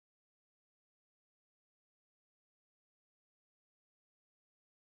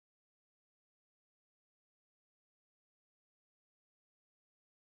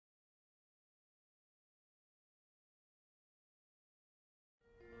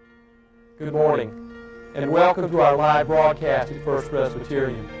Good morning, and welcome to our live broadcast at First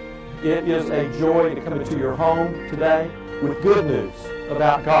Presbyterian. It is a joy to come into your home today with good news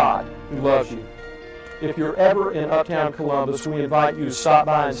about God who loves you. If you're ever in Uptown Columbus, we invite you to stop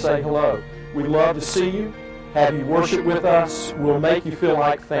by and say hello. We'd love to see you, have you worship with us. We'll make you feel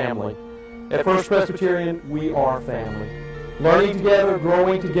like family. At First Presbyterian, we are family. Learning together,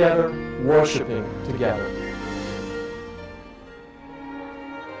 growing together, worshiping together.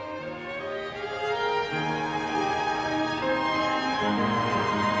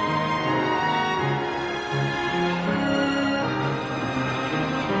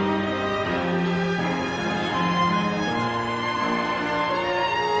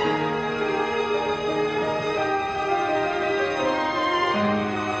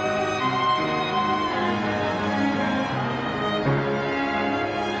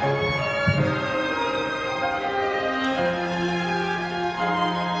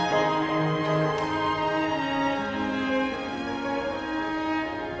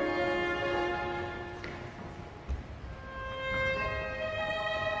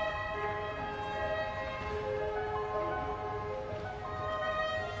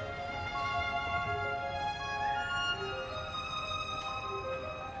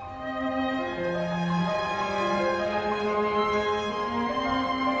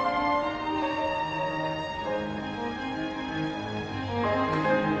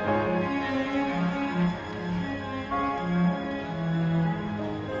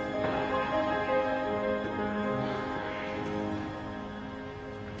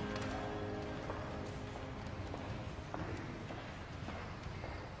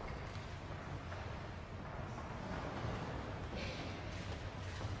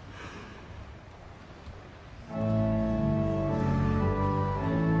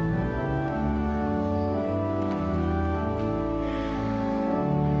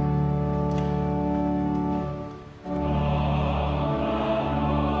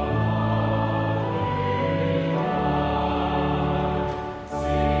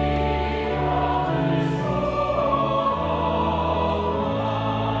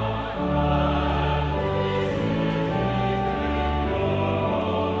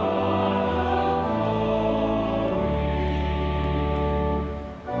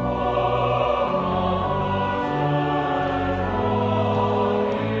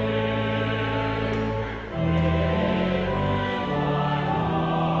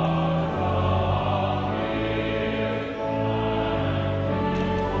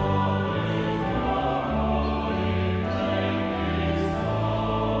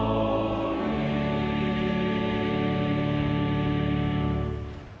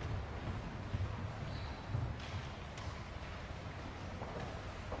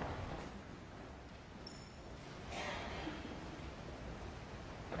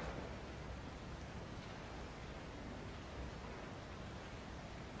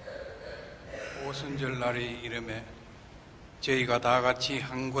 오순절날의 이름에 저희가 다 같이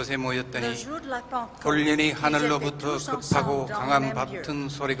한 곳에 모였더니 돌연히 하늘로부터 급하고 강한 바튼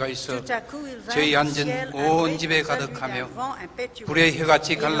소리가 있어 저희 앉은 온 집에 가득하며 불의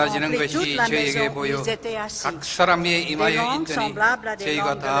혀같이 갈라지는 것이 저희에게 보여 각 사람에 임하여 있더니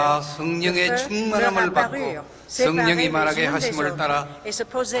저희가 다 성령의 충만함을 받고 성령이 말하게 하심을 따라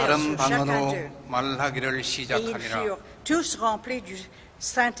다른 방언으로 말하기를 시작하니라.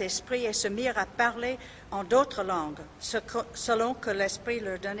 Saint-Esprit et se mirent à parler en d'autres langues, selon que l'Esprit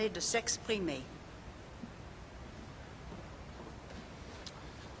leur donnait de s'exprimer.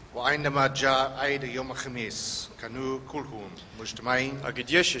 A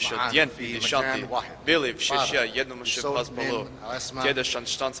gdzie się dzień dziesiąty byli wszyscy jednomyślnie pozwolą, kiedy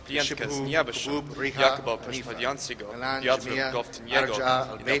szan spliętkę z niebieszy, Jakuba Poświęcącego, Piotra Gowtniego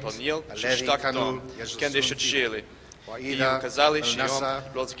i napełnił, że tak to, kiedy się czyli. I uказали, що їм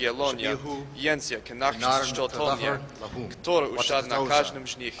розгілоння, єнця, кенахчі, що тоня, который ушад на каждом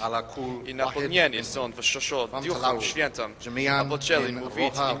из них, и наполненный сон вошел Духом Святым, а почали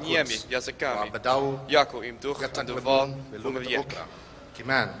мовить иными языками, яко им Дух давал умерек.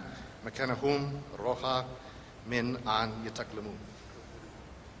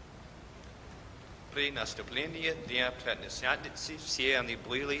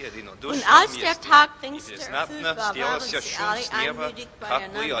 Und als der Tag finster erfüllt war, waren sie alle einmütig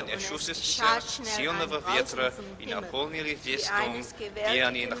beieinander und es geschah schnell ein Brausen vom Himmel, wie eines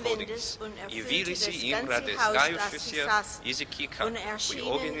gewaltigen Windes, und erfüllte das ganze Haus, das sie saßen, und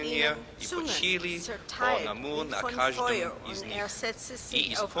erschienen ihnen Zungen zerteilt wie von Feuer, und setzte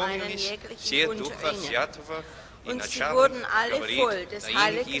sich auf einen jeglichen unter ihnen. Und sie wurden alle voll des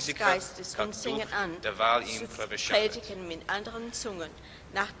Heiligen Geistes und singen an, zu predigen mit anderen Zungen,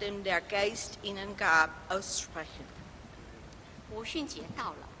 nachdem der Geist ihnen gab, aussprechen. 五旬节到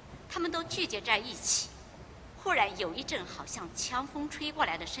了，他们都聚集在一起。忽然有一阵好像强风吹过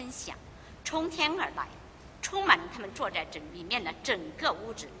来的声响，从天而来，充满了他们坐在这里面的整个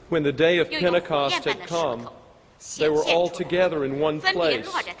屋子。 When the day of Pentecost had come, they were all together in one place,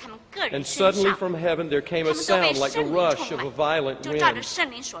 and suddenly from heaven there came a sound like the rush of a violent wind,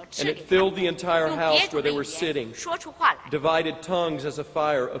 and it filled the entire house where they were sitting. Divided tongues as a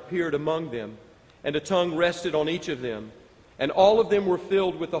fire appeared among them, and a tongue rested on each of them. And all of them were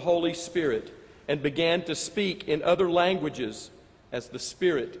filled with the Holy Spirit, and began to speak in other languages as the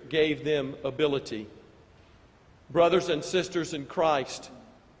Spirit gave them ability. Brothers and sisters in Christ,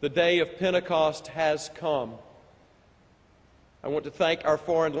 the day of Pentecost has come. I want to thank our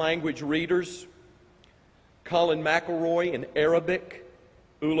foreign language readers, Colin McElroy in Arabic,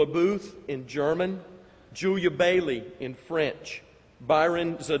 Ula Booth in German, Julia Bailey in French,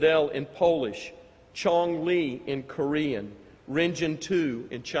 Byron Zadel in Polish, Chong Lee in Korean, Renjin Tu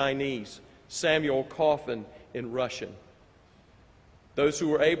in Chinese, Samuel Coffin in Russian. Those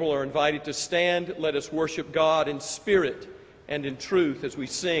who are able are invited to stand. Let us worship God in spirit and in truth as we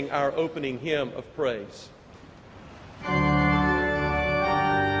sing our opening hymn of praise.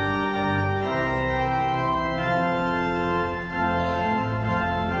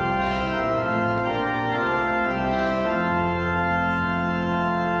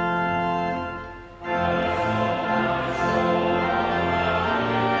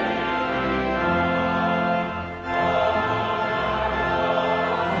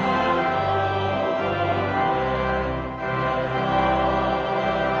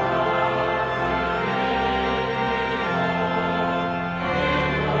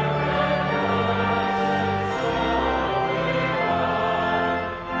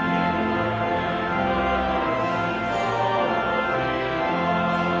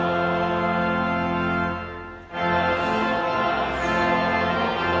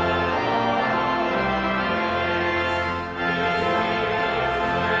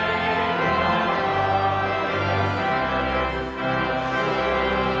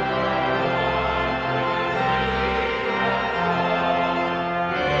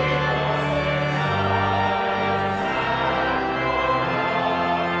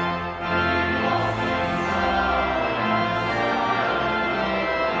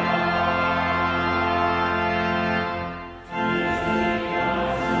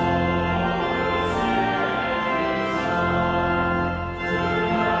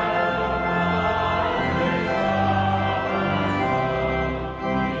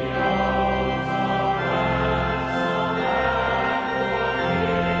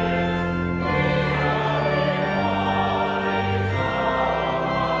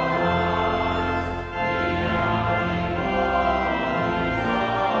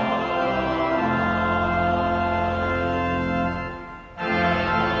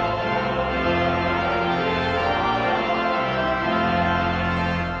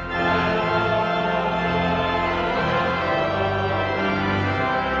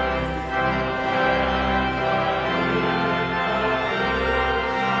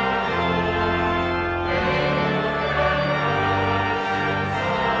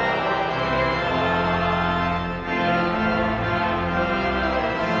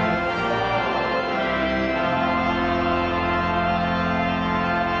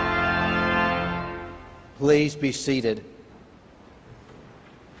 Please be seated.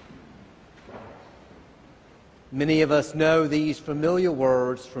 Many of us know these familiar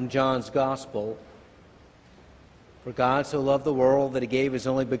words from John's Gospel. For God so loved the world that he gave his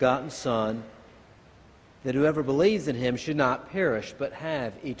only begotten Son, that whoever believes in him should not perish but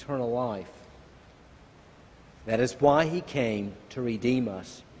have eternal life. That is why he came, to redeem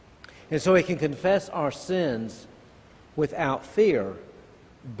us. And so we can confess our sins without fear,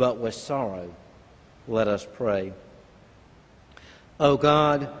 but with sorrow. Let us pray. O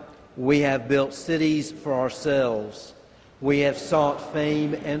God, we have built cities for ourselves. We have sought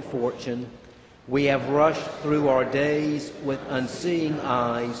fame and fortune. We have rushed through our days with unseeing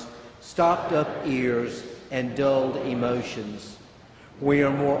eyes, stopped up ears, and dulled emotions. We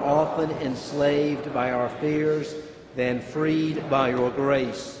are more often enslaved by our fears than freed by your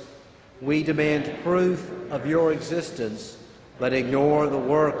grace. We demand proof of your existence, but ignore the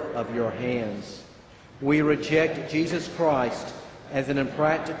work of your hands. We reject Jesus Christ as an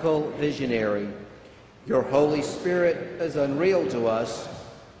impractical visionary. Your Holy Spirit is unreal to us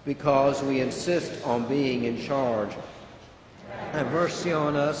because we insist on being in charge. Have mercy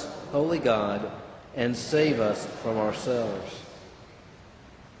on us, Holy God, and save us from ourselves.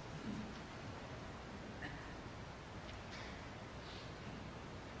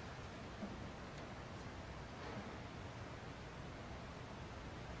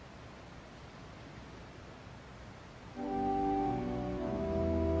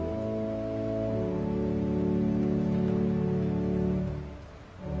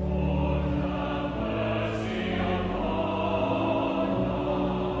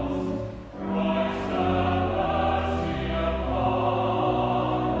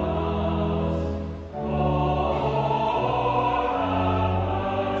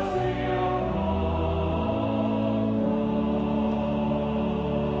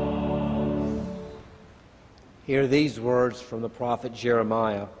 Hear these words from the prophet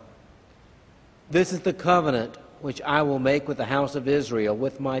Jeremiah. This is the covenant which I will make with the house of Israel,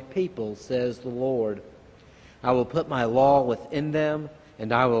 with my people, says the Lord. I will put my law within them,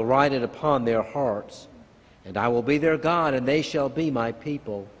 and I will write it upon their hearts. And I will be their God, and they shall be my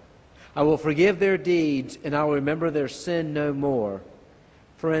people. I will forgive their deeds, and I will remember their sin no more.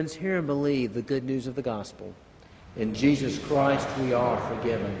 Friends, hear and believe the good news of the gospel. In Jesus Christ we are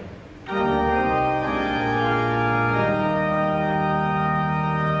forgiven.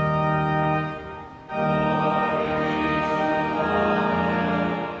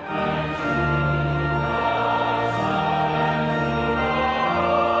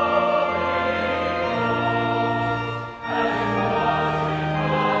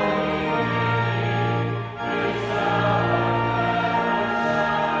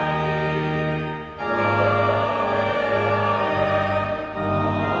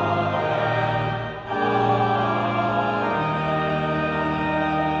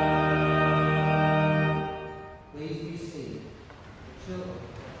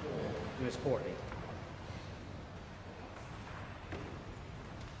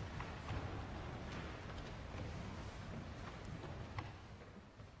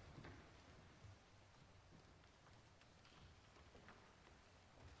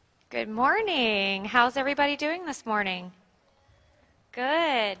 Good morning. How's everybody doing this morning?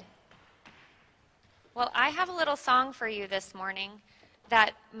 Good. Well, I have a little song for you this morning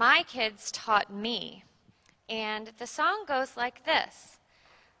that my kids taught me. And the song goes like this.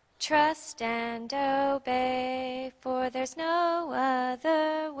 Trust and obey, for there's no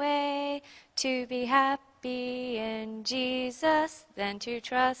other way to be happy in Jesus than to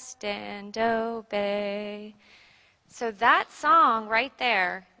trust and obey. So that song right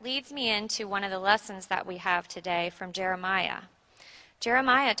there leads me into one of the lessons that we have today from Jeremiah.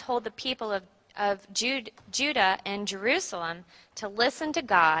 Jeremiah told the people of Judah and Jerusalem to listen to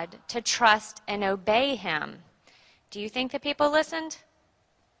God, to trust and obey him. Do you think the people listened?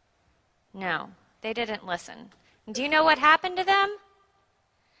 No, they didn't listen. Do you know what happened to them?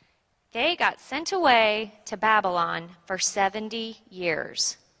 They got sent away to Babylon for 70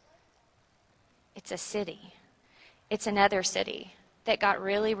 years. It's a city. It's another city that got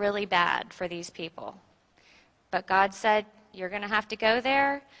really, really bad for these people. But God said, you're going to have to go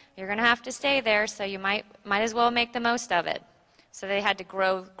there. You're going to have to stay there, so you might as well make the most of it. So they had to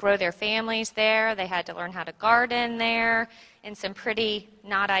grow their families there. They had to learn how to garden there in some pretty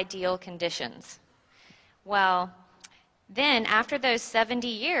not ideal conditions. Well, then after those 70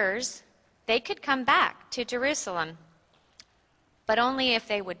 years, they could come back to Jerusalem, but only if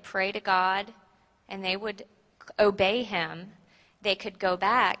they would pray to God and they would obey him. They could go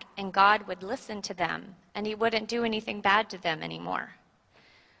back and God would listen to them and he wouldn't do anything bad to them anymore.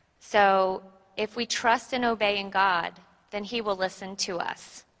 So if we trust and obey in God, then he will listen to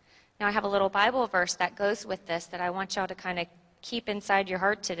us. Now I have a little Bible verse that goes with this that I want y'all to kind of keep inside your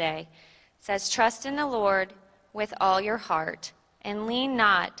heart today. It says, trust in the Lord with all your heart and lean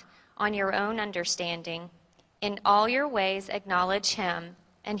not on your own understanding. In all your ways acknowledge him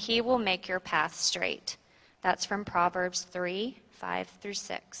and he will make your path straight. That's from Proverbs 3, 5 through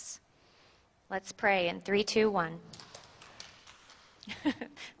 6. Let's pray in 3, 2, 1.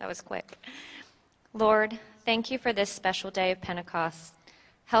 That was quick. Lord, thank you for this special day of Pentecost.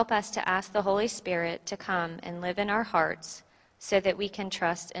 Help us to ask the Holy Spirit to come and live in our hearts so that we can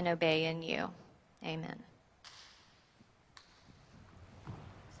trust and obey in you. Amen.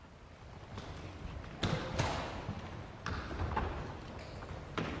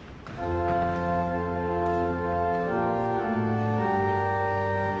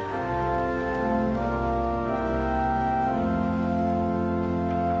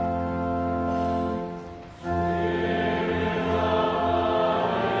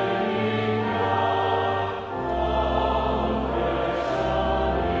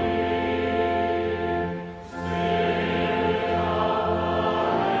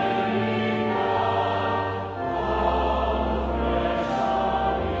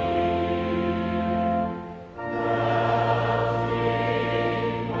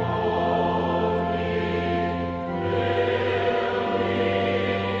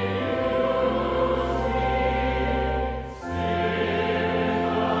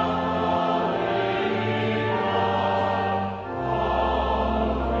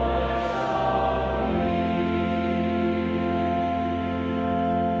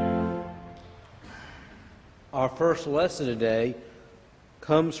 Our first lesson today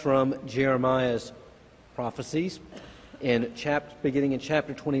comes from Jeremiah's prophecies, beginning in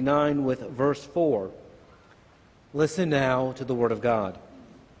chapter 29 with verse 4. Listen now to the word of God.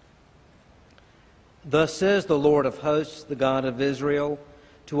 Thus says the Lord of hosts, the God of Israel,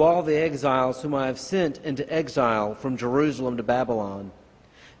 to all the exiles whom I have sent into exile from Jerusalem to Babylon,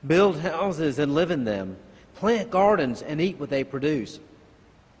 build houses and live in them, plant gardens and eat what they produce.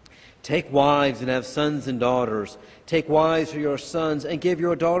 Take wives and have sons and daughters. Take wives for your sons and give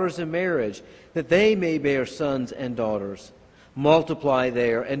your daughters in marriage, that they may bear sons and daughters. Multiply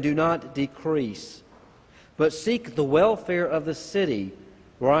there and do not decrease. But seek the welfare of the city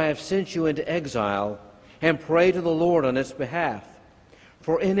where I have sent you into exile, and pray to the Lord on its behalf.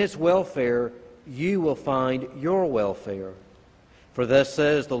 For in its welfare you will find your welfare. For thus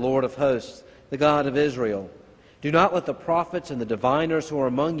says the Lord of hosts, the God of Israel, do not let the prophets and the diviners who are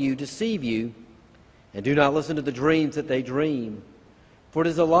among you deceive you, and do not listen to the dreams that they dream. For it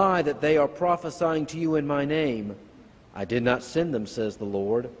is a lie that they are prophesying to you in my name. I did not send them, says the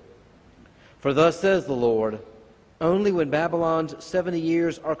Lord. For thus says the Lord, only when Babylon's 70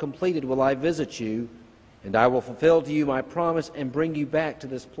 years are completed will I visit you, and I will fulfill to you my promise and bring you back to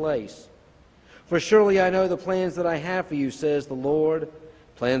this place. For surely I know the plans that I have for you, says the Lord,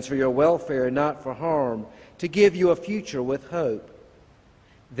 plans for your welfare and not for harm, to give you a future with hope.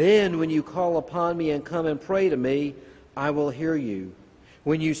 Then when you call upon me and come and pray to me, I will hear you.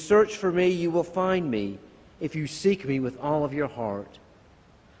 When you search for me, you will find me, if you seek me with all of your heart.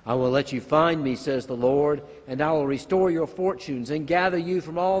 I will let you find me, says the Lord, and I will restore your fortunes and gather you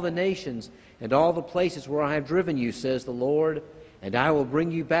from all the nations and all the places where I have driven you, says the Lord, and I will bring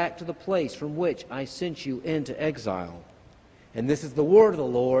you back to the place from which I sent you into exile. And this is the word of the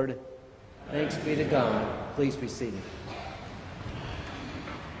Lord. Thanks be to God. Please be seated.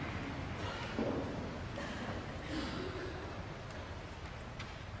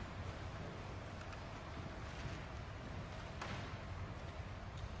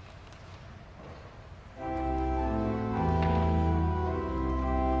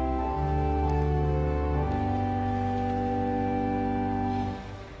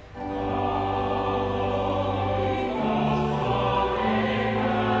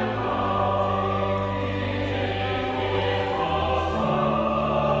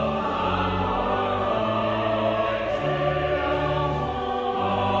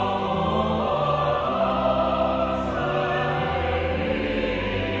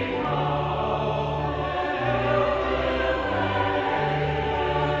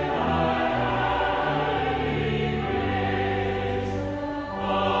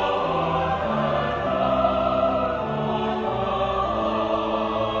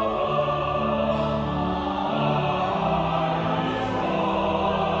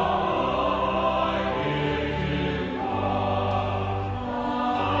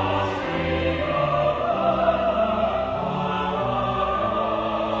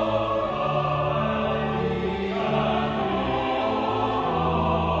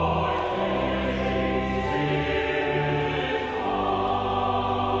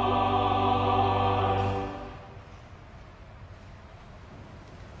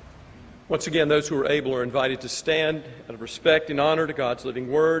 Once again, those who are able are invited to stand out of respect and honor to God's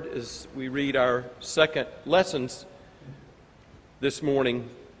living word as we read our second lessons this morning.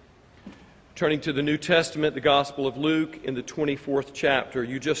 Turning to the New Testament, the Gospel of Luke in the 24th chapter.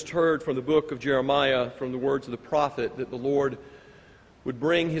 You just heard from the book of Jeremiah, from the words of the prophet, that the Lord would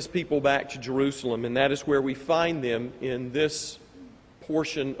bring his people back to Jerusalem, and that is where we find them in this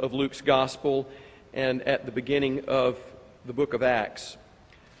portion of Luke's Gospel and at the beginning of the book of Acts.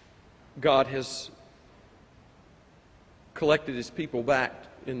 God has collected his people back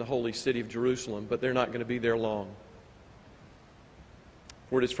in the holy city of Jerusalem, but they're not going to be there long.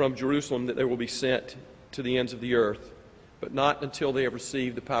 For it is from Jerusalem that they will be sent to the ends of the earth, but not until they have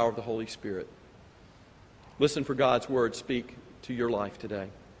received the power of the Holy Spirit. Listen for God's word speak to your life today.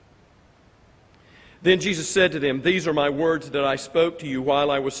 Then Jesus said to them, "These are my words that I spoke to you while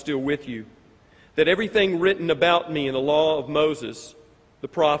I was still with you, that everything written about me in the law of Moses, the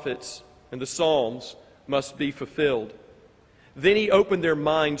prophets, and the Psalms must be fulfilled." Then he opened their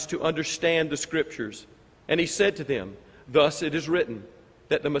minds to understand the Scriptures, and he said to them, "Thus it is written,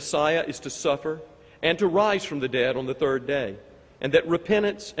 that the Messiah is to suffer and to rise from the dead on the third day, and that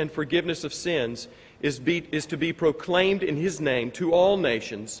repentance and forgiveness of sins is to be proclaimed in his name to all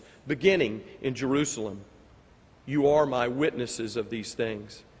nations, beginning in Jerusalem. You are my witnesses of these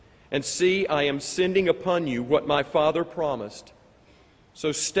things. And see, I am sending upon you what my Father promised.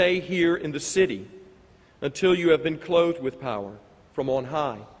 So stay here in the city until you have been clothed with power from on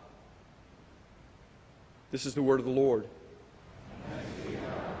high." This is the word of the Lord.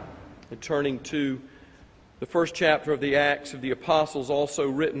 And turning to the first chapter of the Acts of the Apostles, also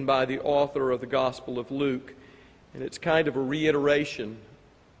written by the author of the Gospel of Luke. And it's kind of a reiteration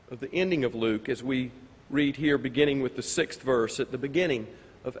of the ending of Luke as we read here, beginning with the 6th verse at the beginning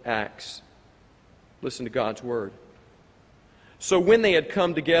of Acts. Listen to God's word. So when they had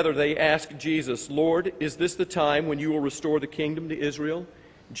come together, they asked Jesus, "Lord, is this the time when you will restore the kingdom to Israel?"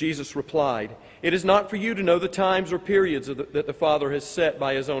 Jesus replied, "It is not for you to know the times or periods that the Father has set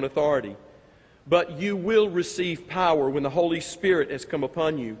by His own authority. But you will receive power when the Holy Spirit has come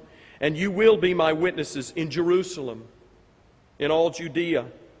upon you, and you will be my witnesses in Jerusalem, in all Judea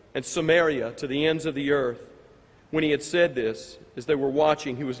and Samaria, to the ends of the earth." When He had said this, as they were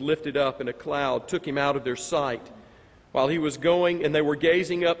watching, He was lifted up, and a cloud took Him out of their sight. While He was going, and they were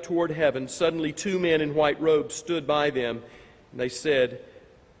gazing up toward heaven, suddenly 2 men in white robes stood by them, and they said,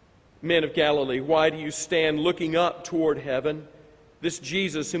 "Men of Galilee, why do you stand looking up toward heaven? This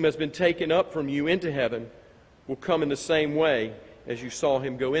Jesus, whom has been taken up from you into heaven, will come in the same way as you saw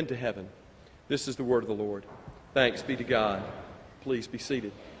Him go into heaven." This is the word of the Lord. Thanks be to God. Please be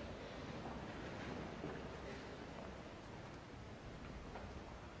seated.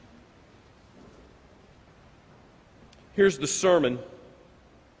 Here's the sermon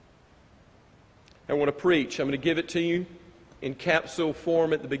I want to preach. I'm going to give it to you in capsule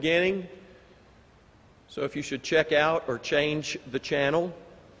form at the beginning. So if you should check out or change the channel,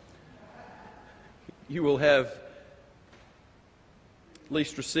 you will have at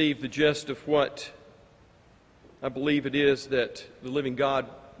least received the gist of what I believe it is that the living God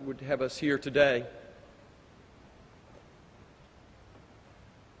would have us hear today.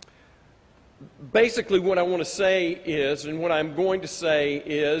 Basically, what I want to say is, and what I'm going to say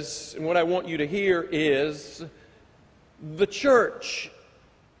is, and what I want you to hear is, the church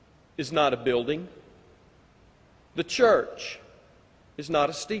is not a building. The church is not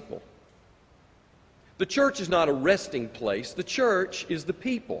a steeple. The church is not a resting place. The church is the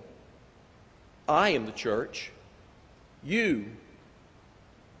people. I am the church. You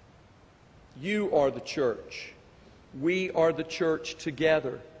are the church. We are the church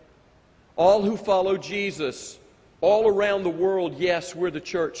together. All who follow Jesus, all around the world, yes, we're the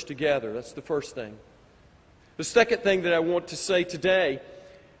church together. That's the first thing. The second thing that I want to say today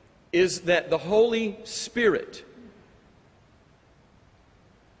is that the Holy Spirit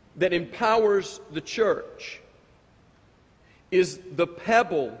that empowers the church is the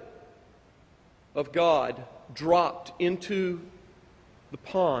pebble of God dropped into the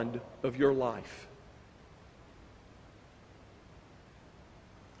pond of your life.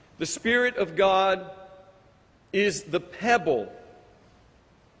 The Spirit of God is the pebble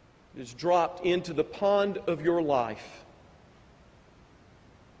that is dropped into the pond of your life.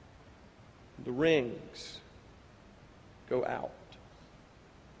 The rings go out.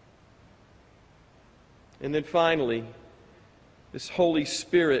 And then finally, this Holy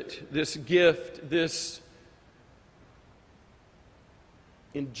Spirit, this gift, this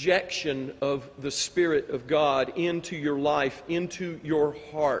injection of the Spirit of God into your life, into your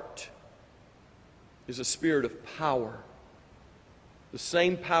heart, is a spirit of power. The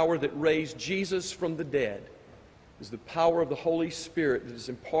same power that raised Jesus from the dead is the power of the Holy Spirit that is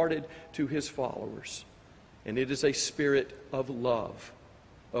imparted to His followers. And it is a spirit of love,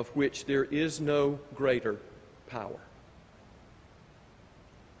 of which there is no greater power.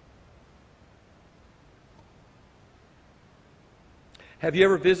 Have you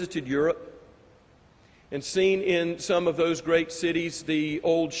ever visited Europe and seen in some of those great cities the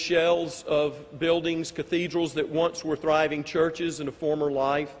old shells of buildings, cathedrals that once were thriving churches in a former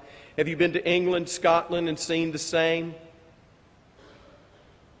life? Have you been to England, Scotland, and seen the same?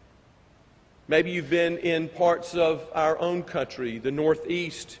 Maybe you've been in parts of our own country, the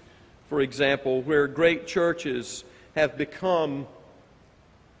Northeast, for example, where great churches have become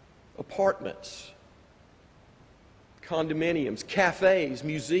apartments, condominiums, cafes,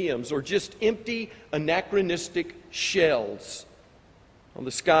 museums, or just empty, anachronistic shells on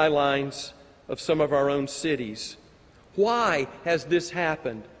the skylines of some of our own cities. Why has this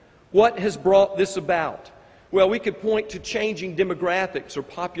happened? What has brought this about? Well, we could point to changing demographics or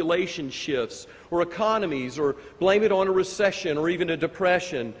population shifts or economies, or blame it on a recession or even a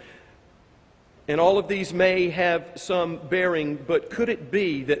depression. And all of these may have some bearing, but could it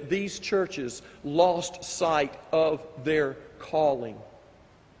be that these churches lost sight of their calling?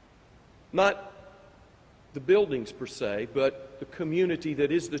 Not the buildings per se, but the community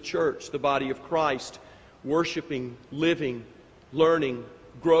that is the church, the body of Christ, worshiping, living, learning,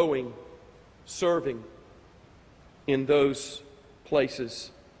 growing, serving in those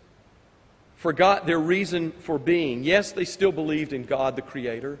places. forgot their reason for being. Yes, they still believed in God the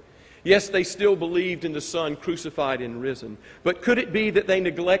Creator. Yes, they still believed in the Son crucified and risen. But could it be that they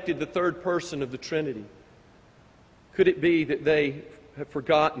neglected the third person of the Trinity? Could it be that they have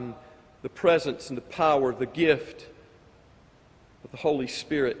forgotten the presence and the power, the gift of the Holy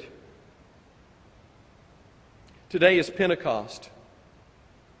Spirit? Today is Pentecost.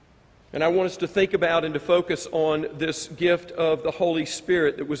 And I want us to think about and to focus on this gift of the Holy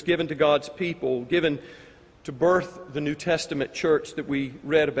Spirit that was given to God's people, given to birth the New Testament church that we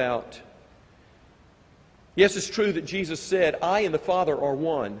read about. Yes, it's true that Jesus said, "I and the Father are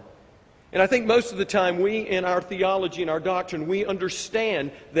one." And I think most of the time we, in our theology and our doctrine, we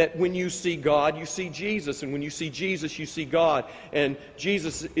understand that when you see God, you see Jesus. And when you see Jesus, you see God. And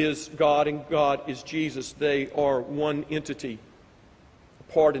Jesus is God and God is Jesus. They are one entity,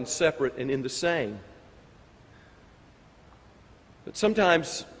 apart and separate and in the same. But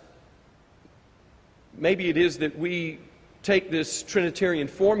sometimes, maybe it is that we take this Trinitarian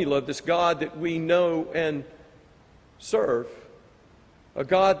formula of this God that we know and serve, a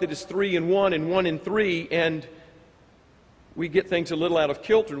God that is 3 in 1 and 1 in 3, and we get things a little out of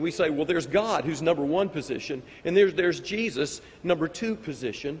kilter, and we say, well, there's God, who's number 1 position, and there's Jesus, number 2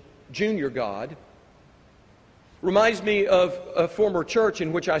 position, junior God. Reminds me of a former church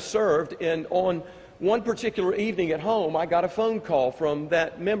in which I served, and on one particular evening at home, I got a phone call from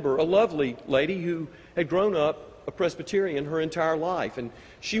that member, a lovely lady who had grown up a Presbyterian her entire life, and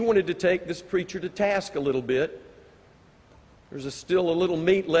she wanted to take this preacher to task a little bit. There's still a little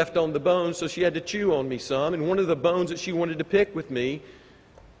meat left on the bone, so she had to chew on me some, and one of the bones that she wanted to pick with me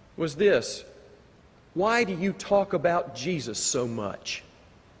was this: why do you talk about Jesus so much?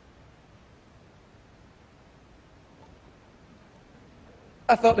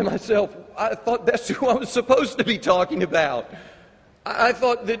 I thought to myself, I thought that's who I was supposed to be talking about. I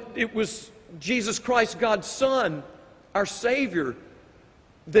thought that it was Jesus Christ, God's Son, our Savior,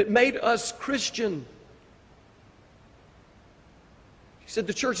 that made us Christian. He said,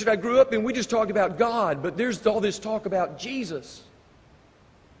 the church that I grew up in, we just talked about God, but there's all this talk about Jesus.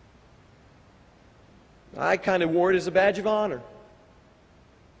 I kind of wore it as a badge of honor.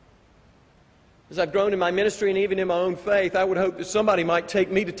 As I've grown in my ministry and even in my own faith, I would hope that somebody might take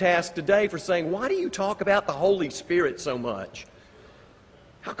me to task today for saying, why do you talk about the Holy Spirit so much?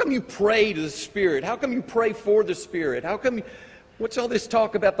 How come you pray to the Spirit? How come you pray for the Spirit? What's all this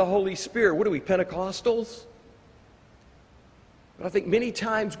talk about the Holy Spirit? What are we, Pentecostals? But I think many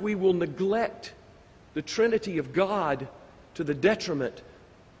times we will neglect the Trinity of God to the detriment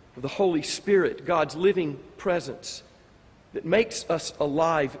of the Holy Spirit, God's living presence that makes us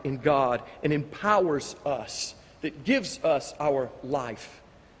alive in God and empowers us, that gives us our life.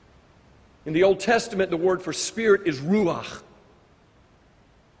 In the Old Testament, the word for spirit is ruach,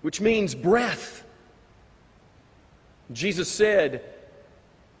 which means breath. Jesus said,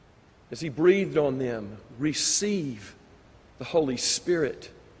 as He breathed on them, receive the Holy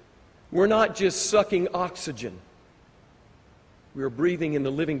Spirit. We're not just sucking oxygen. We are breathing in the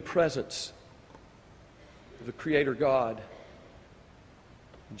living presence of the Creator God,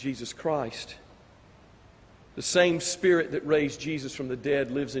 Jesus Christ. The same Spirit that raised Jesus from the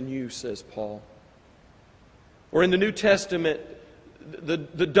dead lives in you, says Paul. Or in the New Testament, the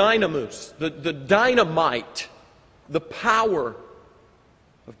dynamus, the dynamite, the power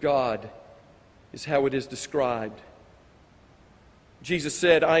of God is how it is described. Jesus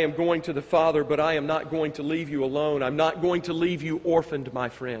said, I am going to the Father, but I am not going to leave you alone. I'm not going to leave you orphaned, my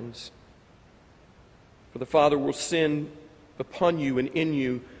friends. For the Father will send upon you and in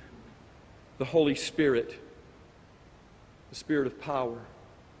you the Holy Spirit, the Spirit of power,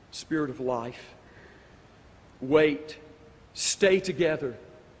 Spirit of life. Wait, stay together,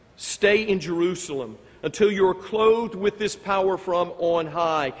 stay in Jerusalem until you are clothed with this power from on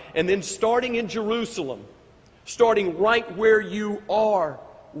high. And then starting in Jerusalem, starting right where you are,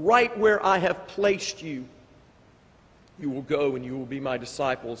 right where I have placed you, you will go and you will be my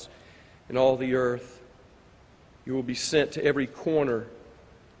disciples in all the earth. You will be sent to every corner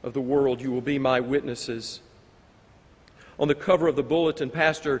of the world. You will be my witnesses. On the cover of the bulletin,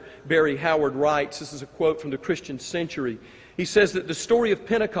 Pastor Barry Howard writes, this is a quote from the Christian Century, he says that the story of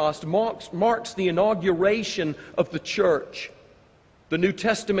Pentecost marks the inauguration of the church, the New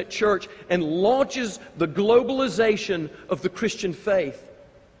Testament church, and launches the globalization of the Christian faith.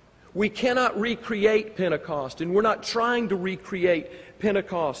 We cannot recreate Pentecost, and we're not trying to recreate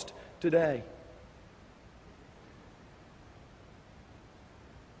Pentecost today.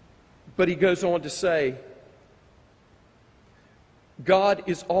 But he goes on to say, God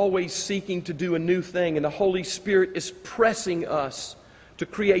is always seeking to do a new thing, and the Holy Spirit is pressing us to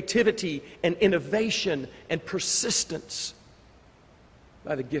creativity and innovation and persistence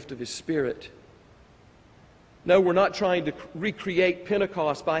by the gift of His Spirit. No, we're not trying to recreate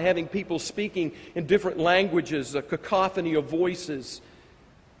Pentecost by having people speaking in different languages, a cacophony of voices.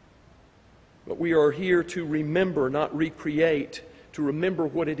 But we are here to remember, not recreate, to remember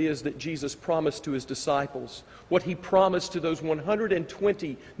what it is that Jesus promised to His disciples, what He promised to those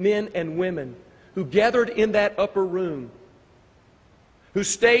 120 men and women who gathered in that upper room, who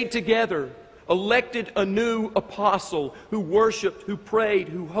stayed together, elected a new apostle, who worshiped, who prayed,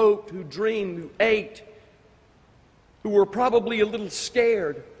 who hoped, who dreamed, who ate, who were probably a little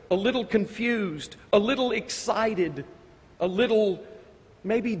scared, a little confused, a little excited, a little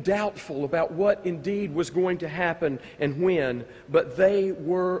maybe doubtful about what indeed was going to happen and when, but they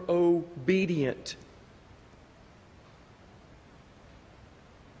were obedient.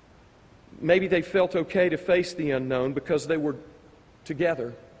 Maybe they felt okay to face the unknown because they were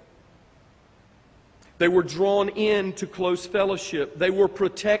together. They were drawn into close fellowship. They were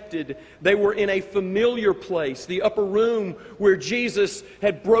protected. They were in a familiar place, the upper room where Jesus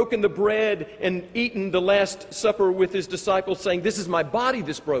had broken the bread and eaten the Last Supper with His disciples, saying, "This is my body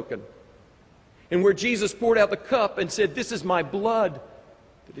that's broken." And where Jesus poured out the cup and said, "This is my blood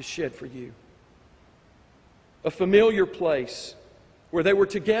that is shed for you." A familiar place where they were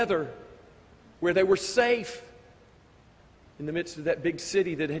together, where they were safe, in the midst of that big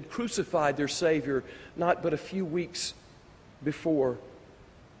city that had crucified their Savior not but a few weeks before.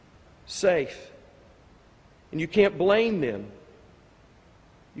 Safe. And you can't blame them.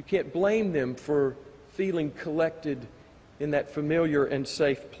 You can't blame them for feeling collected in that familiar and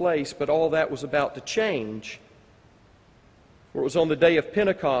safe place, but all that was about to change. For it was on the day of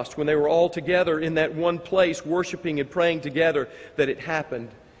Pentecost, when they were all together in that one place, worshiping and praying together, that it happened.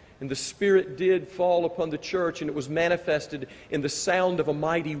 And the Spirit did fall upon the church, and it was manifested in the sound of a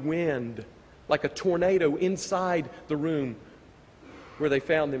mighty wind, like a tornado inside the room where they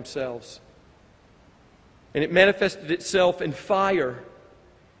found themselves. And it manifested itself in fire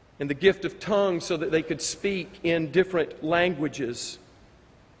and the gift of tongues so that they could speak in different languages.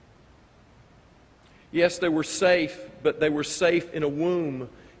 Yes, they were safe, but they were safe in a womb.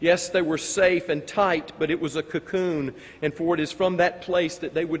 Yes, they were safe and tight, but it was a cocoon. And for it is from that place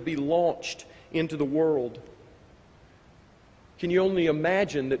that they would be launched into the world. Can you only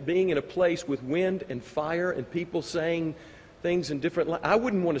imagine that being in a place with wind and fire and people saying things in different languages? I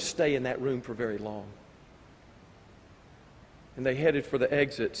wouldn't want to stay in that room for very long. And they headed for the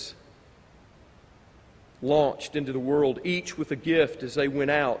exits, launched into the world, each with a gift as they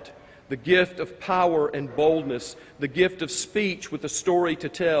went out. The gift of power and boldness, the gift of speech with a story to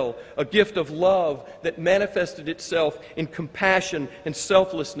tell, a gift of love that manifested itself in compassion and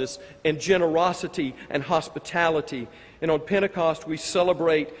selflessness and generosity and hospitality. And on Pentecost we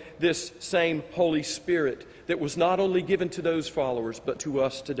celebrate this same Holy Spirit that was not only given to those followers but to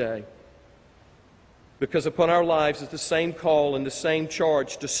us today. Because upon our lives is the same call and the same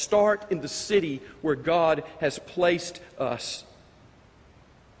charge to start in the city where God has placed us.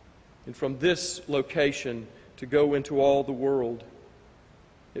 And from this location to go into all the world.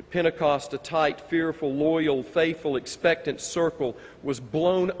 At Pentecost, a tight, fearful, loyal, faithful, expectant circle was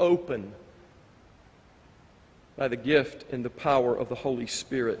blown open by the gift and the power of the Holy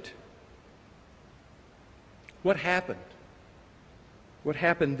Spirit. What happened? What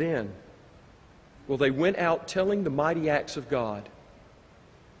happened then? Well, they went out telling the mighty acts of God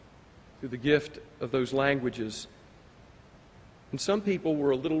through the gift of those languages. And some people were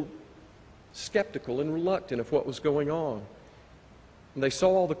a little skeptical and reluctant of what was going on. And they saw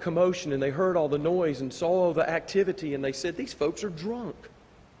all the commotion and they heard all the noise and saw all the activity, and they said, "These folks are drunk.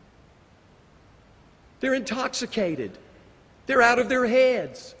 They're intoxicated. They're out of their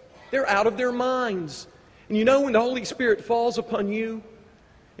heads. They're out of their minds." And you know, when the Holy Spirit falls upon you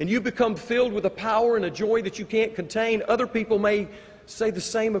and you become filled with a power and a joy that you can't contain, other people may say the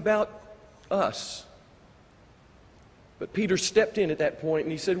same about us. But Peter stepped in at that point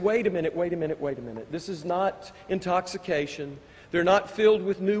and he said, wait a minute. This is not intoxication. They're not filled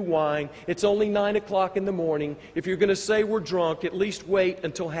with new wine. It's only 9 o'clock in the morning. If you're going to say we're drunk, at least wait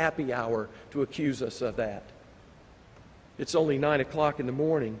until happy hour to accuse us of that. It's only 9 o'clock in the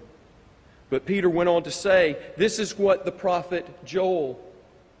morning. But Peter went on to say, this is what the prophet Joel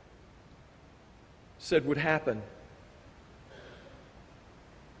said would happen.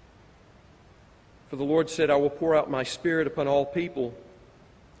 For the Lord said, I will pour out my Spirit upon all people,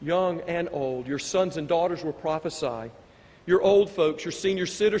 young and old. Your sons and daughters will prophesy. Your old folks, your senior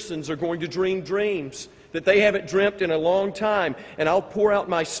citizens are going to dream dreams. that they haven't dreamt in a long time. And I'll pour out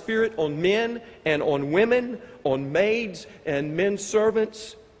my Spirit on men and on women, on maids and men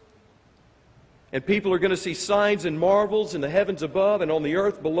servants. And people are going to see signs and marvels in the heavens above and on the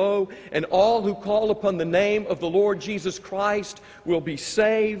earth below. And all who call upon the name of the Lord Jesus Christ will be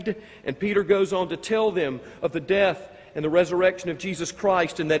saved. And Peter goes on to tell them of the death and the resurrection of Jesus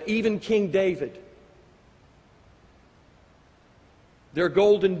Christ, and that even King David, their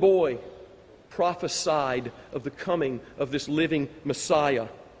golden boy, prophesied of the coming of this living Messiah.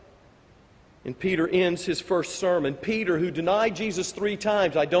 And Peter ends his first sermon. Peter, who denied Jesus 3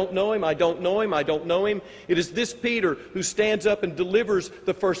 times, I don't know him, I don't know him, I don't know him. It is this Peter who stands up and delivers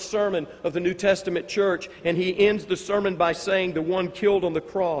the first sermon of the New Testament church. And he ends the sermon by saying, the one killed on the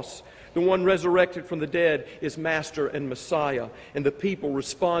cross, the one resurrected from the dead, is Master and Messiah. And the people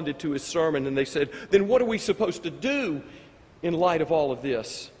responded to his sermon, and they said, then what are we supposed to do in light of all of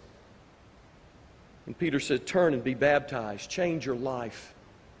this? And Peter said, turn and be baptized. Change your life.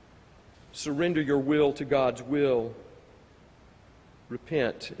 Surrender your will to God's will.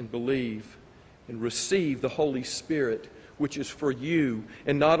 Repent and believe and receive the Holy Spirit, which is for you,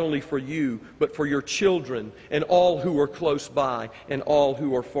 and not only for you, but for your children and all who are close by and all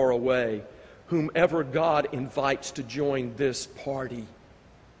who are far away, whomever God invites to join this party.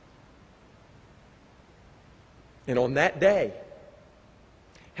 And on that day,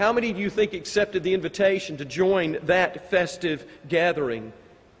 how many do you think accepted the invitation to join that festive gathering?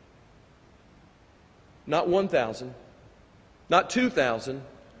 Not 1,000, not 2,000,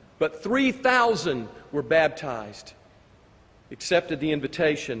 but 3,000 were baptized, accepted the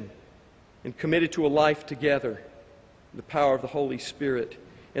invitation, and committed to a life together in the power of the Holy Spirit.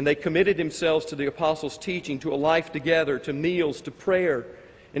 And they committed themselves to the apostles' teaching, to a life together, to meals, to prayer.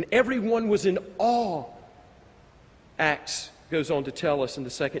 And everyone was in awe. Acts goes on to tell us in the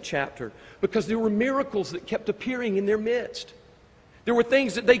 2nd chapter, because there were miracles that kept appearing in their midst. There were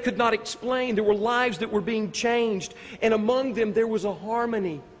things that they could not explain. There were lives that were being changed. And among them, there was a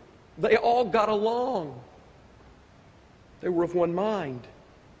harmony. They all got along. They were of one mind.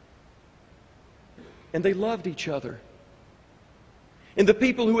 And they loved each other. And the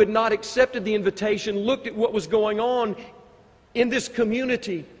people who had not accepted the invitation looked at what was going on in this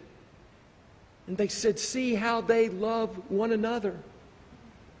community. And they said, see how they love one another.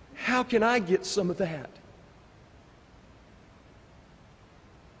 How can I get some of that?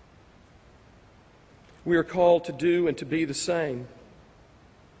 We are called to do and to be the same.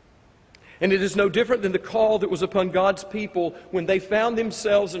 And it is no different than the call that was upon God's people when they found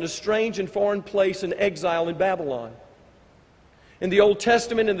themselves in a strange and foreign place in exile in Babylon. In the Old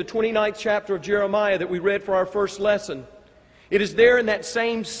Testament, in the 29th chapter of Jeremiah that we read for our first lesson, it is there in that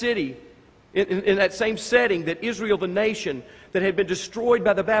same city, in that same setting, that Israel, the nation that had been destroyed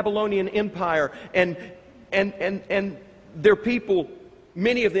by the Babylonian Empire, and their people,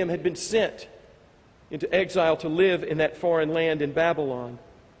 many of them had been sent into exile to live in that foreign land in Babylon.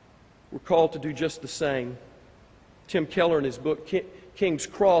 We're called to do just the same. Tim Keller, in his book King's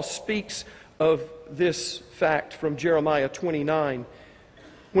Cross, speaks of this fact from Jeremiah 29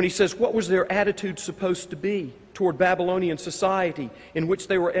 when he says, what was their attitude supposed to be toward Babylonian society in which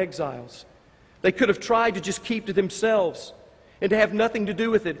they were exiles? They could have tried to just keep to themselves and to have nothing to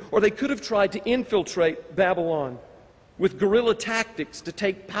do with it, or they could have tried to infiltrate Babylon with guerrilla tactics to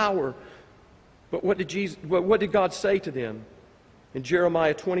take power. But what did God say to them? In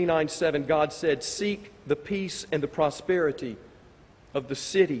Jeremiah 29:7, God said, seek the peace and the prosperity of the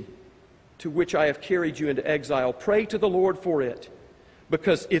city to which I have carried you into exile. Pray to the Lord for it,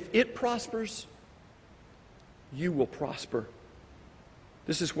 because if it prospers, you will prosper.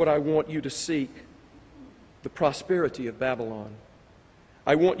 This is what I want you to seek, the prosperity of Babylon.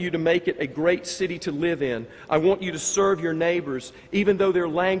 I want you to make it a great city to live in. I want you to serve your neighbors, even though their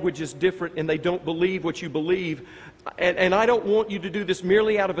language is different and they don't believe what you believe. And I don't want you to do this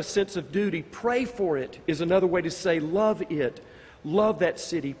merely out of a sense of duty. Pray for it is another way to say love it. Love that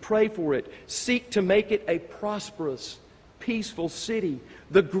city. Pray for it. Seek to make it a prosperous, peaceful city,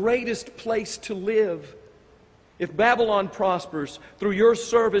 the greatest place to live. If Babylon prospers, through your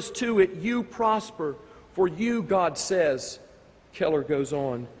service to it, you prosper. For you, God says, Keller goes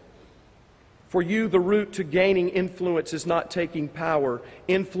on, for you, the route to gaining influence is not taking power.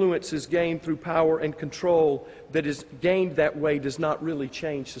 Influence is gained through power and control that is gained that way does not really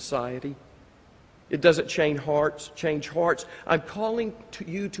change society. It doesn't change hearts. I'm calling to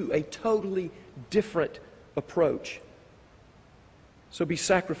you to a totally different approach. So be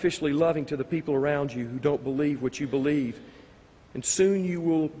sacrificially loving to the people around you who don't believe what you believe. And soon you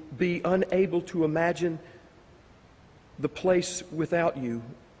will be unable to imagine the place without you,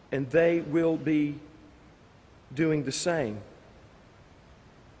 and they will be doing the same.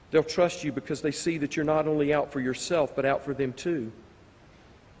 They'll trust you because they see that you're not only out for yourself, but out for them too.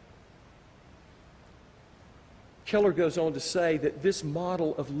 Keller goes on to say that this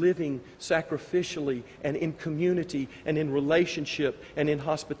model of living sacrificially and in community and in relationship and in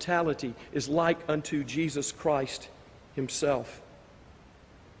hospitality is like unto Jesus Christ Himself.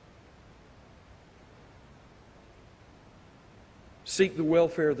 Seek the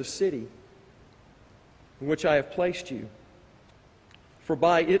welfare of the city in which I have placed you, for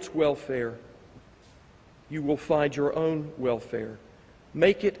by its welfare you will find your own welfare.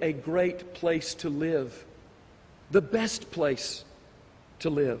 Make it a great place to live, the best place to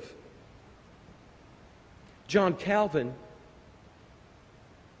live. John Calvin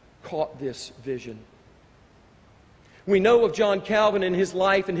caught this vision. We know of John Calvin and his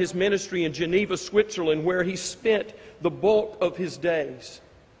life and his ministry in Geneva, Switzerland, where he spent the bulk of his days,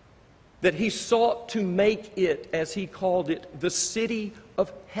 that he sought to make it, as he called it, the city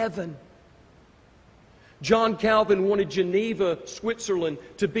of heaven. John Calvin wanted Geneva, Switzerland,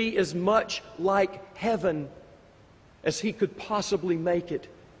 to be as much like heaven as he could possibly make it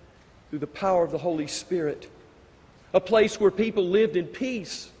through the power of the Holy Spirit. A place where people lived in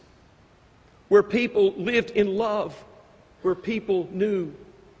peace, where people lived in love, where people knew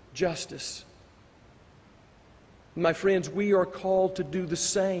justice. My friends, we are called to do the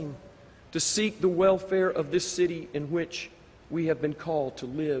same, to seek the welfare of this city in which we have been called to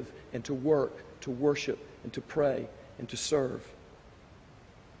live and to work, to worship and to pray and to serve.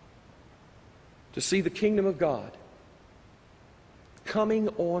 To see the kingdom of God coming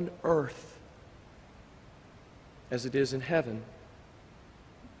on earth as it is in heaven.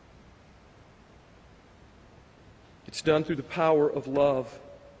 It's done through the power of love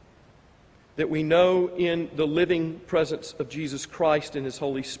that we know in the living presence of Jesus Christ and His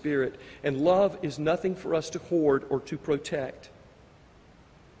Holy Spirit. And love is nothing for us to hoard or to protect.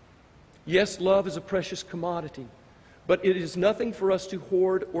 Yes, love is a precious commodity, but it is nothing for us to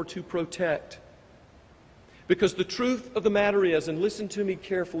hoard or to protect. Because the truth of the matter is, and listen to me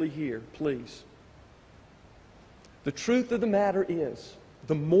carefully here, please. The truth of the matter is,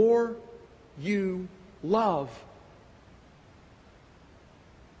 the more you love,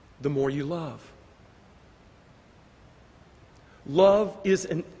 the more you love. Love is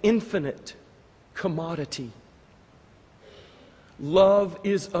an infinite commodity. Love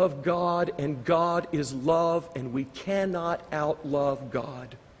is of God, and God is love, and we cannot outlove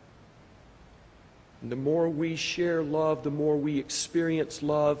God. And the more we share love, the more we experience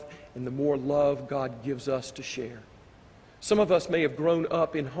love, and the more love God gives us to share. Some of us may have grown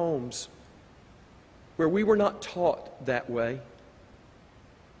up in homes where we were not taught that way.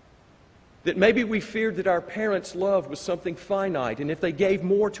 That maybe we feared that our parents' love was something finite, and if they gave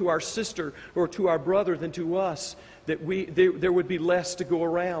more to our sister or to our brother than to us, that there would be less to go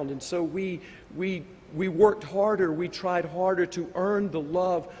around. And so we worked harder, we tried harder to earn the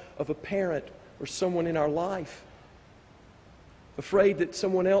love of a parent or someone in our life, afraid that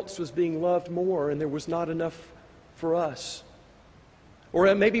someone else was being loved more and there was not enough for us.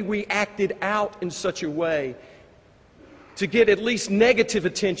 Or maybe we acted out in such a way to get at least negative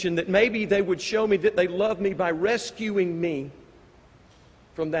attention, that maybe they would show me that they love me by rescuing me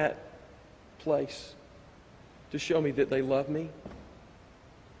from that place, to show me that they love me.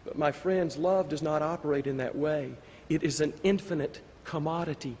 But my friends, love does not operate in that way. It is an infinite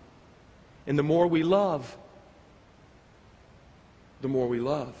commodity. And the more we love, the more we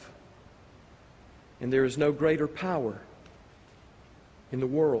love. And there is no greater power in the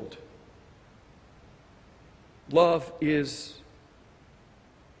world. Love is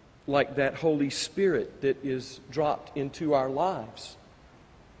like that Holy Spirit that is dropped into our lives.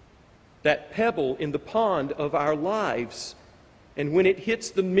 That pebble in the pond of our lives. And when it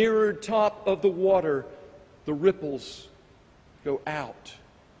hits the mirrored top of the water, the ripples go out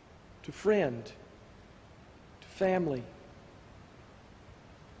to friend, to family,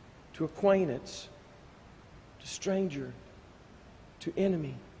 to acquaintance, to stranger, to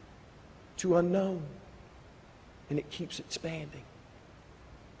enemy, to unknown. And it keeps expanding.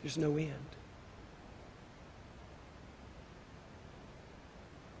 There's no end.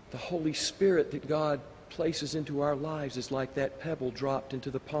 The Holy Spirit that God places into our lives is like that pebble dropped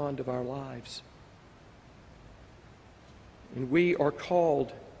into the pond of our lives. And we are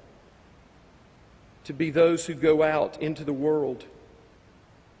called to be those who go out into the world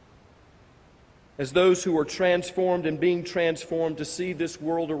as those who are transformed and being transformed to see this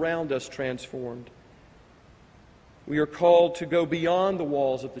world around us transformed. We are called to go beyond the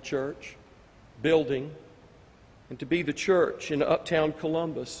walls of the church building and to be the church in uptown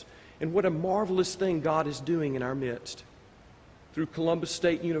Columbus And what a marvelous thing God is doing in our midst through Columbus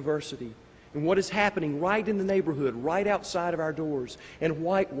State University. And what is happening right in the neighborhood, right outside of our doors, and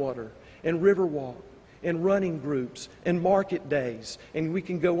Whitewater, and Riverwalk, and running groups, and market days. And we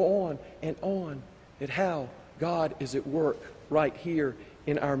can go on at how God is at work right here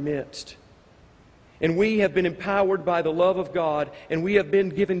in our midst. And we have been empowered by the love of God, and we have been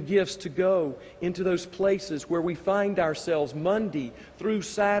given gifts to go into those places where we find ourselves Monday through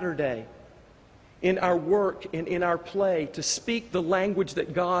Saturday in our work and in our play to speak the language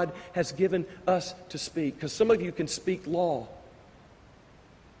that God has given us to speak. Because some of you can speak law.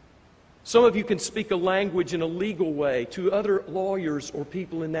 Some of you can speak a language in a legal way to other lawyers or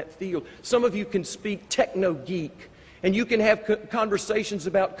people in that field. Some of you can speak techno-geek. And you can have conversations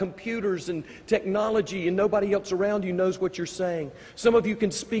about computers and technology and nobody else around you knows what you're saying. Some of you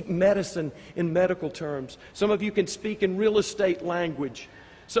can speak medicine in medical terms. Some of you can speak in real estate language.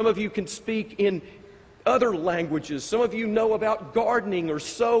 Some of you can speak in other languages. Some of you know about gardening or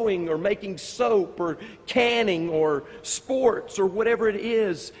sewing or making soap or canning or sports or whatever it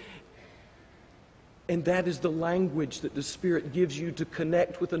is. And that is the language that the Spirit gives you to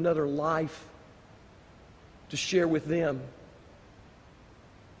connect with another life, to share with them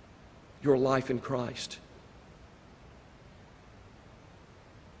your life in Christ.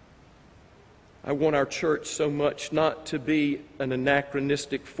 I want our church so much not to be an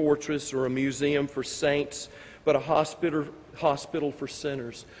anachronistic fortress or a museum for saints, but a hospital for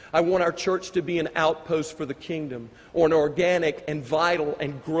sinners. I want our church to be an outpost for the kingdom, or an organic and vital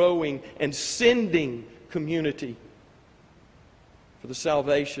and growing and sending community for the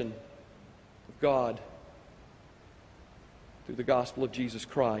salvation of God through the gospel of Jesus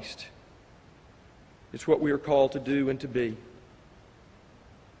Christ. It's what we are called to do and to be.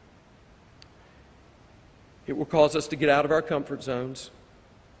 It will cause us to get out of our comfort zones.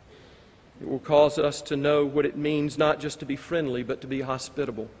 It will cause us to know what it means not just to be friendly, but to be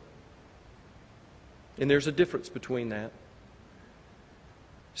hospitable. And there's a difference between that.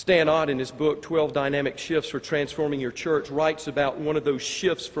 Stan Ott, in his book, 12 Dynamic Shifts for Transforming Your Church, writes about one of those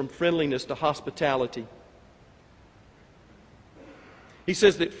shifts from friendliness to hospitality. He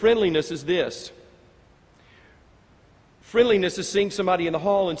says that friendliness is this. Friendliness is seeing somebody in the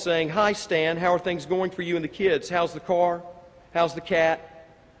hall and saying, "Hi, Stan, how are things going for you and the kids? How's the car? How's the cat?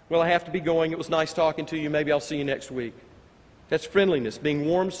 Well, I have to be going. It was nice talking to you. Maybe I'll see you next week." That's friendliness, being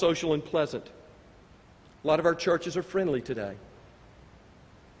warm, social, and pleasant. A lot of our churches are friendly today.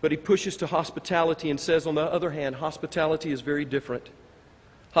 But he pushes to hospitality and says, on the other hand, hospitality is very different.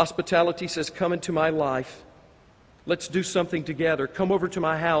 Hospitality says, "Come into my life. Let's do something together. Come over to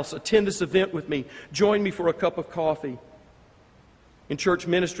my house. Attend this event with me. Join me for a cup of coffee." In church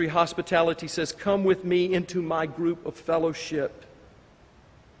ministry, hospitality says, "Come with me into my group of fellowship."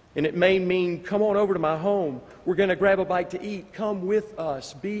 And it may mean, "Come on over to my home. We're going to grab a bite to eat. Come with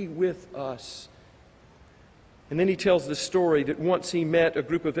us. Be with us." And then he tells this story that once he met a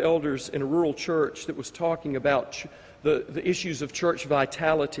group of elders in a rural church that was talking about the issues of church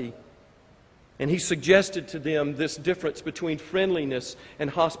vitality. And he suggested to them this difference between friendliness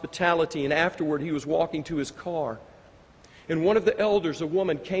and hospitality. And afterward, he was walking to his car. And one of the elders, a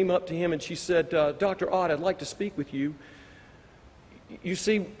woman, came up to him and she said, "Dr. Ott, I'd like to speak with you. You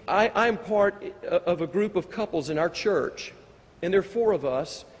see, I'm part of a group of couples in our church, and there are 4 of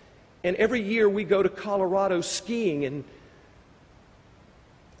us. And every year we go to Colorado skiing. And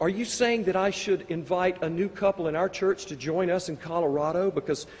are you saying that I should invite a new couple in our church to join us in Colorado?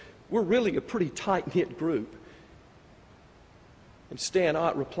 Because we're really a pretty tight-knit group." And Stan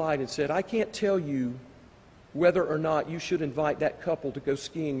Ott replied and said, "I can't tell you whether or not you should invite that couple to go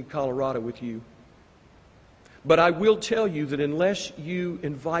skiing in Colorado with you. But I will tell you that unless you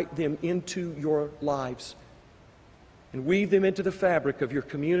invite them into your lives and weave them into the fabric of your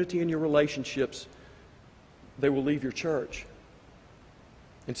community and your relationships, they will leave your church."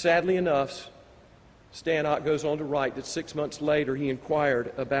 And sadly enough, Stan Ott goes on to write that 6 months later he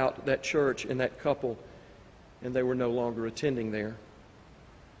inquired about that church and that couple, and they were no longer attending there.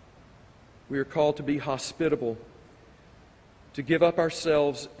 We are called to be hospitable, to give up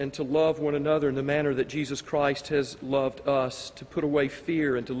ourselves and to love one another in the manner that Jesus Christ has loved us, to put away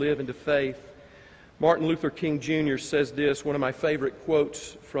fear and to live into faith. Martin Luther King Jr. says this, one of my favorite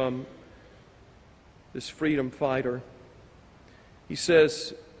quotes from this freedom fighter. He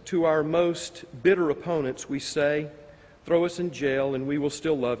says, "To our most bitter opponents we say, throw us in jail and we will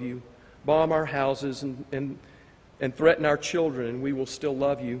still love you. Bomb our houses and threaten our children and we will still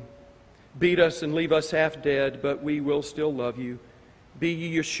love you. Beat us and leave us half dead, but we will still love you. Be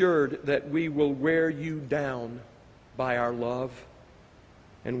ye assured that we will wear you down by our love."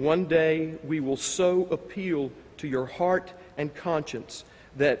 And one day we will so appeal to your heart and conscience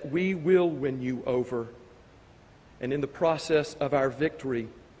that we will win you over. And in the process of our victory,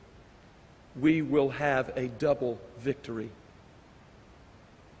 we will have a double victory.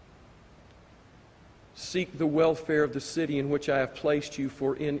 Seek the welfare of the city in which I have placed you,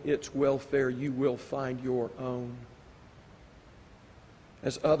 for in its welfare you will find your own.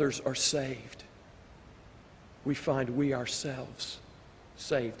 As others are saved, we find we ourselves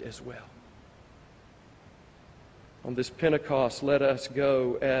saved as well. On this Pentecost, let us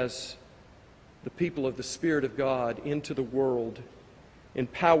go as the people of the Spirit of God into the world,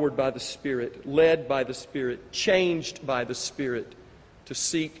 empowered by the Spirit, led by the Spirit, changed by the Spirit, to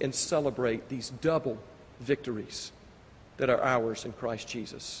seek and celebrate these double victories that are ours in Christ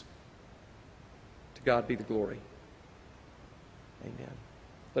Jesus. To God be the glory. Amen.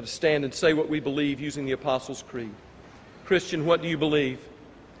 Let us stand and say what we believe using the Apostles' Creed. Christian, what do you believe?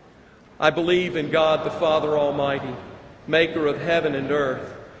 I believe in God the Father Almighty, maker of heaven and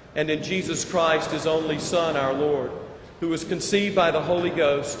earth, and in Jesus Christ, His only Son, our Lord, who was conceived by the Holy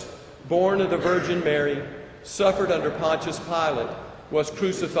Ghost, born of the Virgin Mary, suffered under Pontius Pilate, was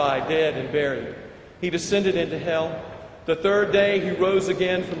crucified, dead, and buried. He descended into hell. The third day He rose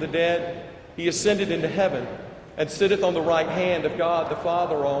again from the dead. He ascended into heaven, and sitteth on the right hand of God the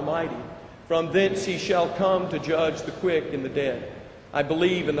Father Almighty. From thence He shall come to judge the quick and the dead. I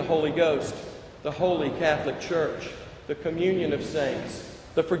believe in the Holy Ghost, the holy Catholic Church, the communion of saints,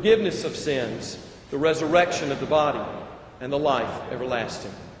 the forgiveness of sins, the resurrection of the body, and the life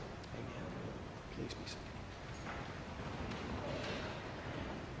everlasting. Amen. Please be seated.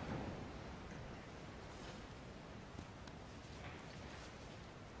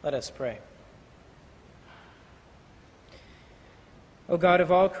 Let us pray. O God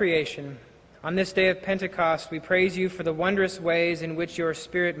of all creation, on this day of Pentecost, we praise you for the wondrous ways in which your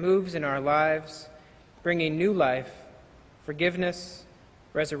Spirit moves in our lives, bringing new life, forgiveness,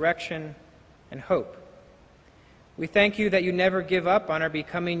 resurrection, and hope. We thank you that you never give up on our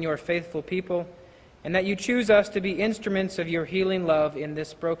becoming your faithful people, and that you choose us to be instruments of your healing love in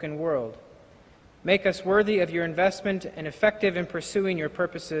this broken world. Make us worthy of your investment and effective in pursuing your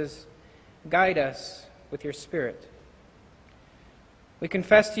purposes. Guide us with your Spirit. We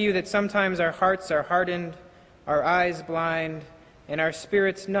confess to you that sometimes our hearts are hardened, our eyes blind, and our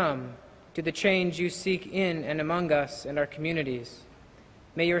spirits numb to the change you seek in and among us and our communities.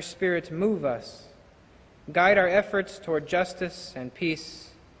 May your Spirit move us. Guide our efforts toward justice and peace.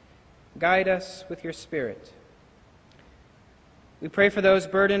 Guide us with your Spirit. We pray for those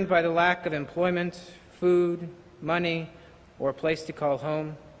burdened by the lack of employment, food, money, or a place to call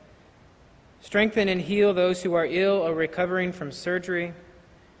home. Strengthen and heal those who are ill or recovering from surgery.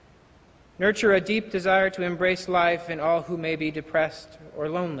 Nurture a deep desire to embrace life in all who may be depressed or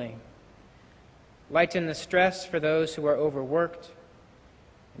lonely. Lighten the stress for those who are overworked.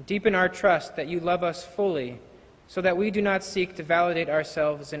 And deepen our trust that you love us fully so that we do not seek to validate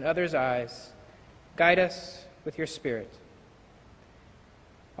ourselves in others' eyes. Guide us with your Spirit.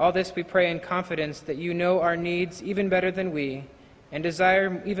 All this we pray in confidence that you know our needs even better than we, and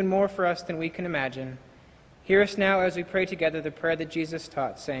desire even more for us than we can imagine. Hear us now as we pray together the prayer that Jesus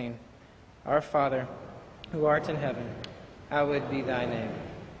taught, saying, Our Father, who art in heaven, hallowed be thy name.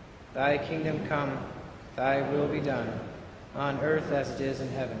 Thy kingdom come, thy will be done, on earth as it is in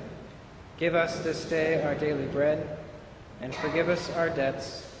heaven. Give us this day our daily bread, and forgive us our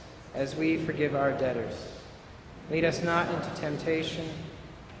debts, as we forgive our debtors. Lead us not into temptation,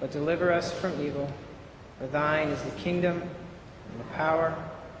 but deliver us from evil. For thine is the kingdom, and the power,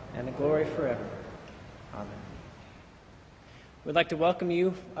 and the glory forever. Amen. We'd like to welcome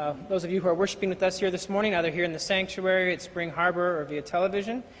you, those of you who are worshiping with us here this morning, either here in the sanctuary at Spring Harbor or via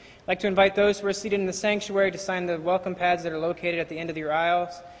television. I'd like to invite those who are seated in the sanctuary to sign the welcome pads that are located at the end of your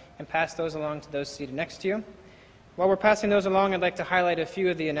aisles and pass those along to those seated next to you. While we're passing those along, I'd like to highlight a few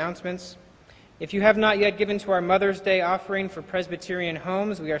of the announcements. If you have not yet given to our Mother's Day offering for Presbyterian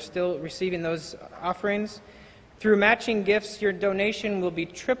Homes, we are still receiving those offerings. Through matching gifts, your donation will be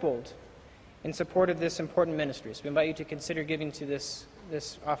tripled in support of this important ministry. So we invite you to consider giving to this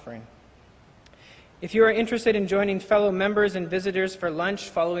offering. If you are interested in joining fellow members and visitors for lunch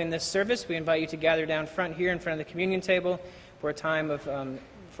following this service, we invite you to gather down front here in front of the communion table for a time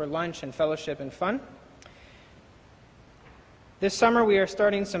for lunch and fellowship and fun. This summer, we are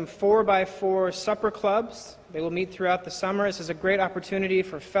starting some 4x4 supper clubs. They will meet throughout the summer. This is a great opportunity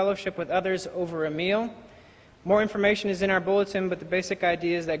for fellowship with others over a meal. More information is in our bulletin, but the basic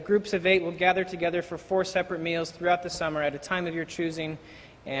idea is that groups of 8 will gather together for 4 separate meals throughout the summer at a time of your choosing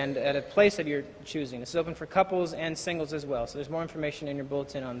and at a place of your choosing. This is open for couples and singles as well, so there's more information in your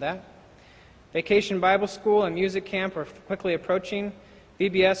bulletin on that. Vacation Bible School and Music Camp are quickly approaching.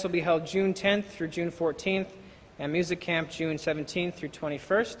 VBS will be held June 10th through June 14th, and Music Camp June 17th through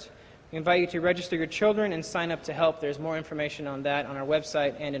 21st. We invite you to register your children and sign up to help. There's more information on that on our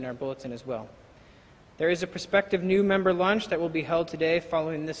website and in our bulletin as well. There is a prospective new member lunch that will be held today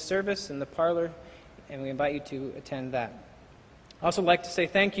following this service in the parlor, and we invite you to attend that. I'd also like to say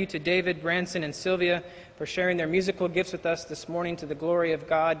thank you to David, Branson, and Sylvia for sharing their musical gifts with us this morning to the glory of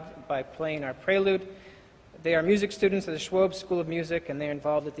God by playing our prelude. They are music students at the Schwab School of Music, and they're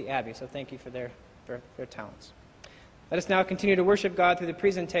involved at the Abbey, so thank you for their talents. Let us now continue to worship God through the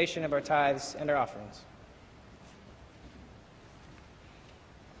presentation of our tithes and our offerings.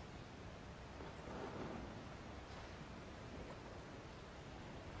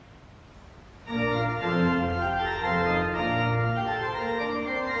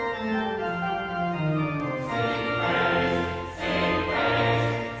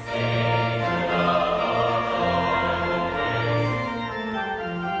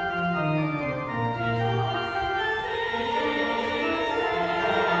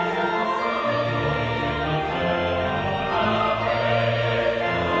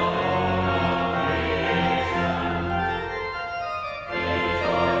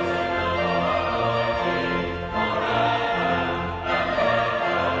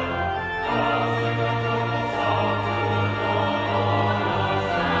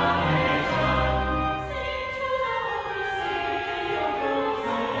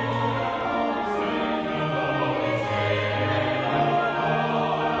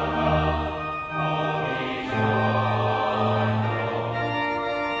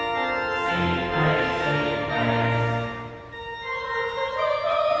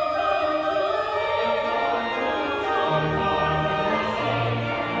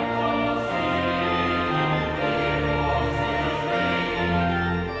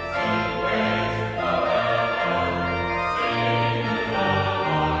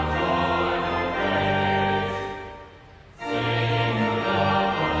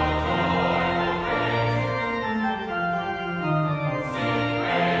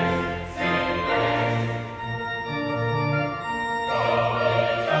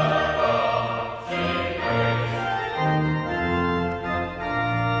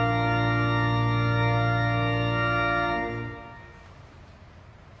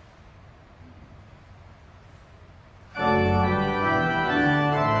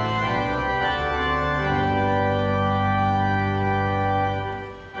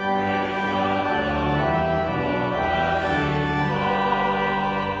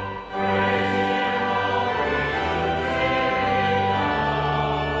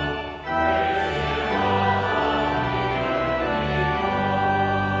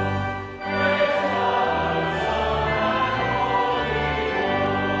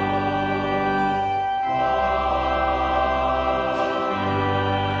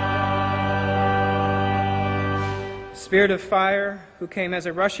 Spirit of fire, who came as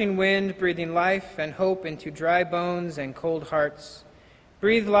a rushing wind, breathing life and hope into dry bones and cold hearts,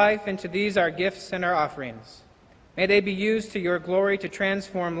 breathe life into these our gifts and our offerings. May they be used to your glory to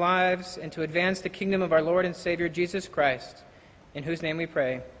transform lives and to advance the kingdom of our Lord and Savior Jesus Christ, in whose name we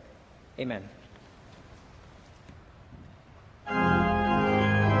pray. Amen.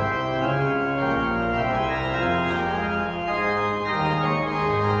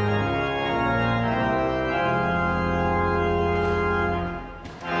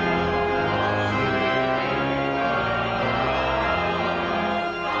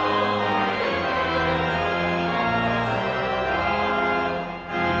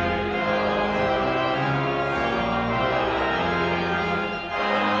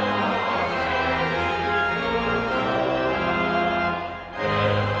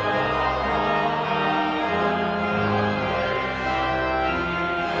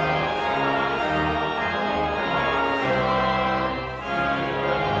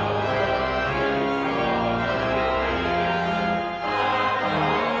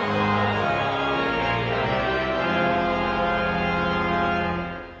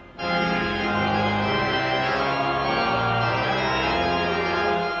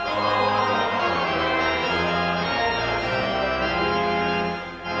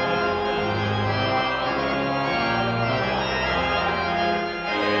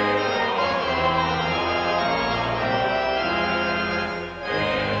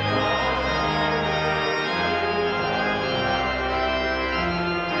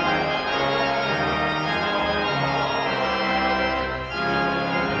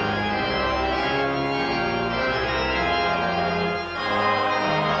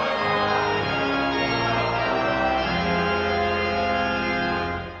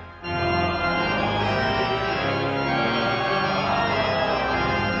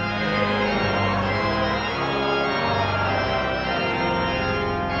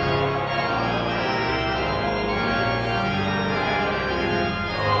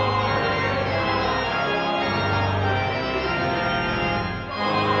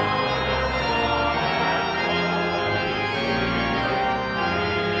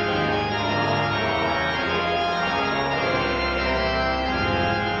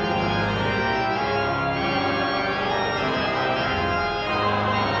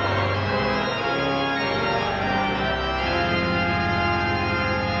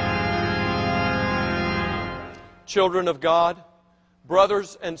 children of God,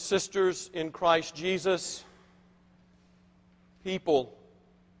 brothers and sisters in Christ Jesus, people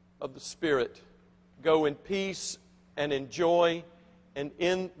of the Spirit, go in peace and in joy and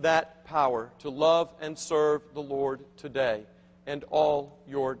in that power to love and serve the Lord today and all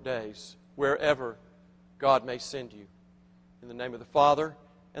your days, wherever God may send you. In the name of the Father,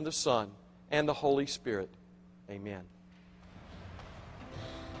 and the Son, and the Holy Spirit. Amen.